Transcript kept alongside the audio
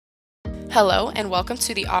Hello and welcome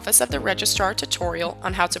to the Office of the Registrar tutorial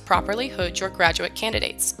on how to properly hood your graduate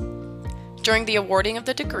candidates. During the awarding of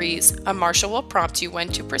the degrees, a marshal will prompt you when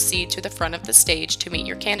to proceed to the front of the stage to meet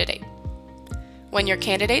your candidate. When your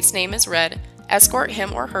candidate's name is read, escort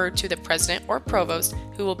him or her to the president or provost,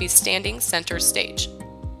 who will be standing center stage.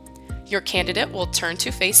 Your candidate will turn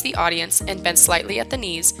to face the audience and bend slightly at the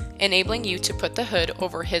knees, enabling you to put the hood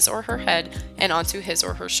over his or her head and onto his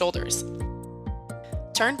or her shoulders.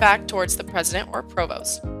 Turn back towards the president or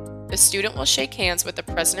provost. The student will shake hands with the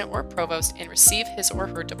president or provost and receive his or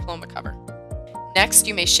her diploma cover. Next,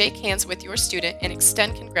 you may shake hands with your student and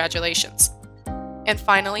extend congratulations. And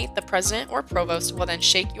finally, the president or provost will then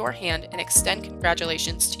shake your hand and extend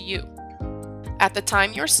congratulations to you. At the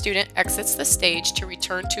time your student exits the stage to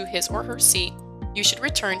return to his or her seat, you should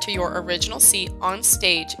return to your original seat on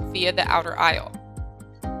stage via the outer aisle.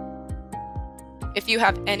 If you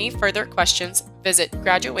have any further questions, visit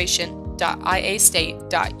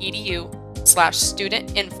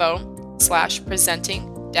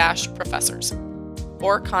graduation.iastate.edu/studentinfo/presenting-professors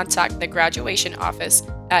or contact the graduation office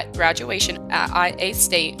at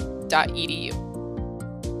graduation@iastate.edu.